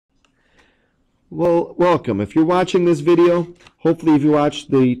Well, welcome. If you're watching this video, hopefully if you watched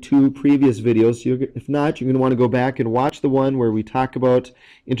the two previous videos, if not, you're going to want to go back and watch the one where we talk about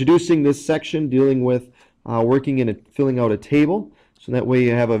introducing this section, dealing with working in filling out a table, so that way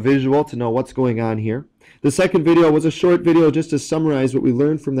you have a visual to know what's going on here. The second video was a short video just to summarize what we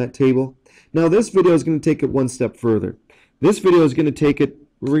learned from that table. Now this video is going to take it one step further. This video is going to take it,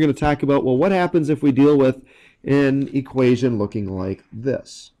 we're going to talk about, well, what happens if we deal with an equation looking like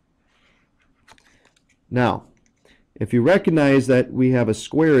this. Now, if you recognize that we have a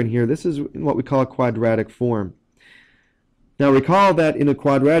square in here, this is what we call a quadratic form. Now recall that in a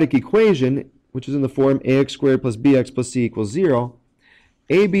quadratic equation, which is in the form ax squared plus bx plus c equals 0,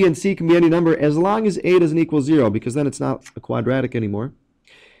 a, b, and c can be any number as long as a doesn't equal 0, because then it's not a quadratic anymore.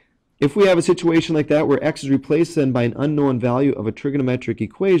 If we have a situation like that where x is replaced then by an unknown value of a trigonometric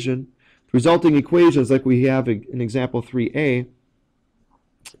equation, the resulting equations, like we have in example 3a,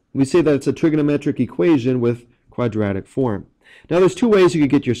 we say that it's a trigonometric equation with quadratic form. Now there's two ways you could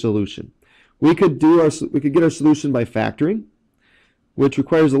get your solution. We could get our solution by factoring, which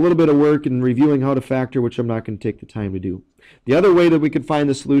requires a little bit of work in reviewing how to factor, which I'm not going to take the time to do. The other way that we could find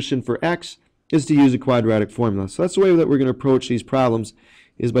the solution for x is to use a quadratic formula. So that's the way that we're going to approach these problems,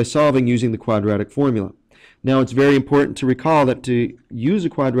 is by solving using the quadratic formula. Now it's very important to recall that to use a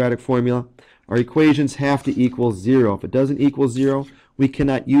quadratic formula, our equations have to equal 0. If it doesn't equal 0, we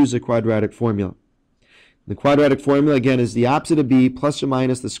cannot use a quadratic formula. The quadratic formula, again, is the opposite of b plus or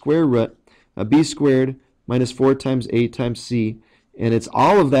minus the square root of b squared minus 4 times a times c, and it's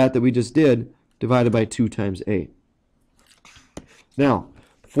all of that we just did divided by 2 times a. Now,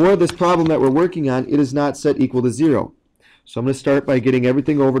 for this problem that we're working on, it is not set equal to 0. So I'm going to start by getting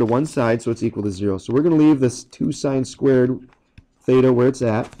everything over to one side so it's equal to 0. So we're going to leave this 2 sine squared theta where it's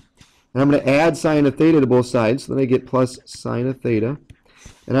at. And I'm going to add sine of theta to both sides, so then I get plus sine of theta.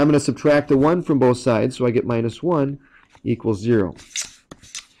 And I'm going to subtract the 1 from both sides, so I get minus 1 equals 0.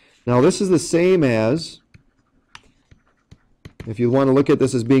 Now this is the same as, if you want to look at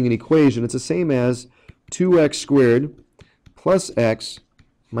this as being an equation, it's the same as 2x squared plus x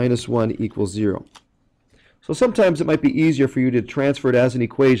minus 1 equals 0. So sometimes it might be easier for you to transfer it as an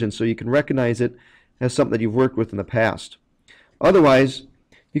equation so you can recognize it as something that you've worked with in the past. Otherwise,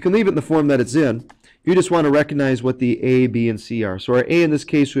 you can leave it in the form that it's in. You just want to recognize what the a, b, and c are. So our a in this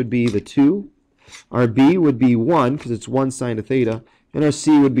case would be the 2. Our b would be 1 because it's 1 sine of theta. And our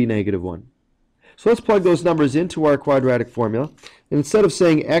c would be negative 1. So let's plug those numbers into our quadratic formula. And instead of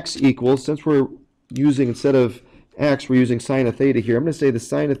saying x equals, since we're using, instead of x, we're using sine of theta here, I'm going to say the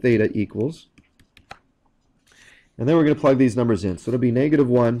sine of theta equals. And then we're going to plug these numbers in. So it'll be negative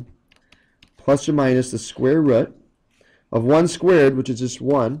 1 plus or minus the square root of 1 squared, which is just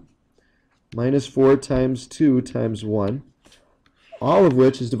 1, minus 4 times 2 times 1, all of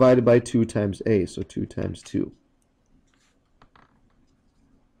which is divided by 2 times a, so 2 times 2.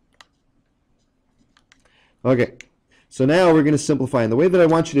 Okay, so now we're going to simplify. And the way that I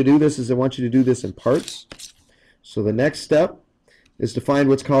want you to do this is I want you to do this in parts. So the next step is to find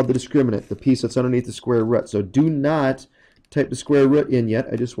what's called the discriminant, the piece that's underneath the square root. So do not type the square root in yet.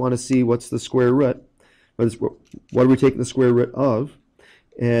 I just want to see what's the square root. What are we taking the square root of?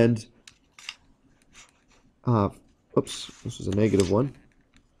 And, oops, this is a negative 1.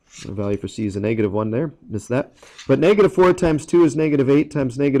 The value for c is a negative 1 there. Missed that. But negative 4 times 2 is negative 8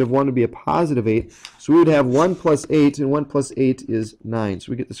 times negative 1 would be a positive 8. So we would have 1 plus 8, and 1 plus 8 is 9.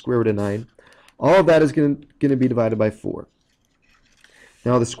 So we get the square root of 9. All of that is going to be divided by 4.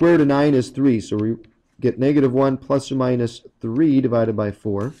 Now the square root of 9 is 3. So we get negative 1 plus or minus 3 divided by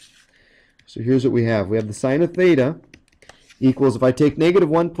 4. So here's what we have. We have the sine of theta equals, if I take negative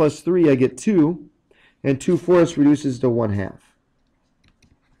 1 plus 3, I get 2, and 2/4 reduces to 1/2.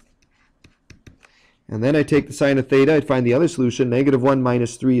 And then I take the sine of theta, I find the other solution. Negative 1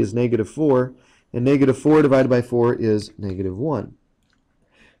 minus 3 is negative 4, and negative 4 divided by 4 is negative 1.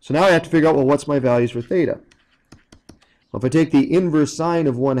 So now I have to figure out, well, what's my values for theta? Well, if I take the inverse sine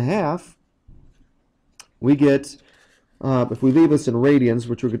of 1/2, we get, if we leave this in radians,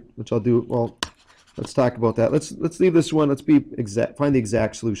 which I'll do, well, let's talk about that. Let's leave this one. Let's be exact. Find the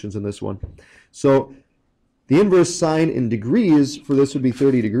exact solutions in this one. So the inverse sine in degrees for this would be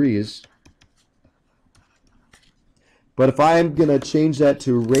 30 degrees. But if I'm going to change that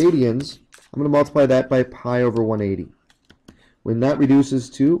to radians, I'm going to multiply that by pi over 180. When that reduces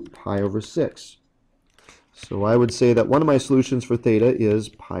to pi over 6. So I would say that one of my solutions for theta is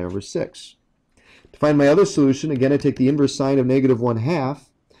pi over 6. To find my other solution, again, I take the inverse sine of negative 1/2.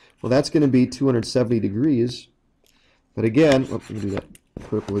 Well, that's going to be 270 degrees. But again, let me do that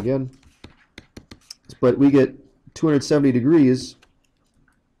purple again. But we get 270 degrees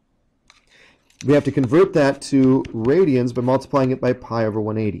we have to convert that to radians by multiplying it by pi over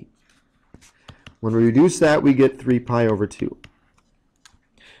 180. When we reduce that, we get 3 pi over 2.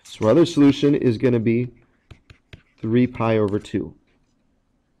 So our other solution is going to be 3 pi over 2.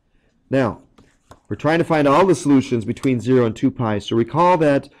 Now, we're trying to find all the solutions between 0 and 2 pi. So recall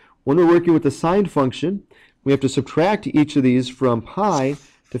that when we're working with the sine function, we have to subtract each of these from pi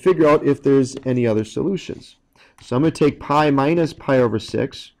to figure out if there's any other solutions. So I'm going to take pi minus pi over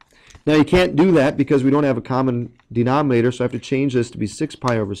 6. Now you can't do that because we don't have a common denominator, so I have to change this to be 6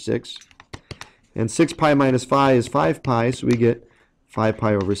 pi over 6. And 6 pi minus 5 is 5 pi, so we get 5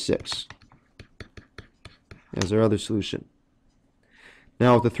 pi over 6 as our other solution.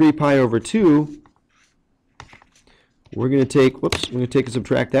 Now with the 3 pi over 2, we're going to take and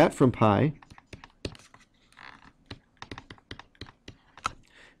subtract that from pi.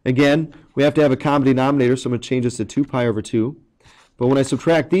 Again, we have to have a common denominator, so I'm going to change this to 2 pi over 2. But when I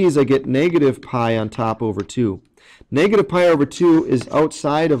subtract these, I get negative pi on top over 2. Negative pi over 2 is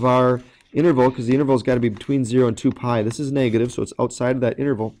outside of our interval, because the interval's got to be between 0 and 2 pi. This is negative, so it's outside of that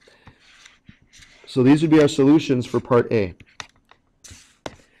interval. So these would be our solutions for part A.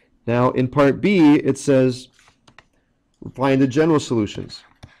 Now in part B, it says find the general solutions.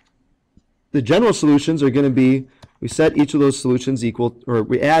 The general solutions are going to be, we set each of those solutions equal, or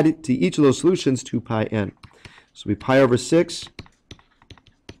we add to each of those solutions 2 pi n. So we pi over 6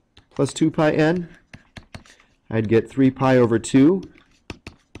 plus 2 pi n. I'd get 3 pi over 2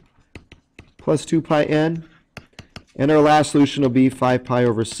 plus 2 pi n. And our last solution will be 5 pi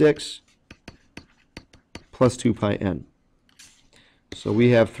over 6 plus 2 pi n. So we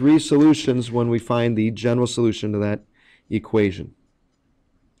have 3 solutions when we find the general solution to that equation.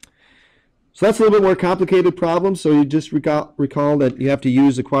 So that's a little bit more complicated problem, so you just recall that you have to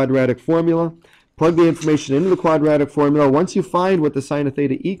use the quadratic formula, plug the information into the quadratic formula. Once you find what the sine of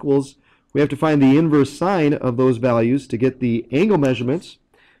theta equals, we have to find the inverse sine of those values to get the angle measurements.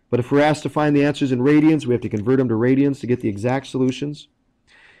 But if we're asked to find the answers in radians, we have to convert them to radians to get the exact solutions.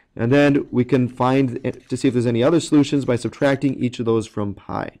 And then we can find to see if there's any other solutions by subtracting each of those from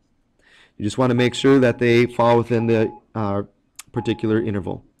pi. You just want to make sure that they fall within the particular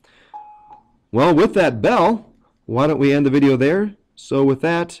interval. Well, with that bell, why don't we end the video there? So with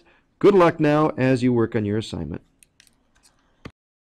that, good luck now as you work on your assignment.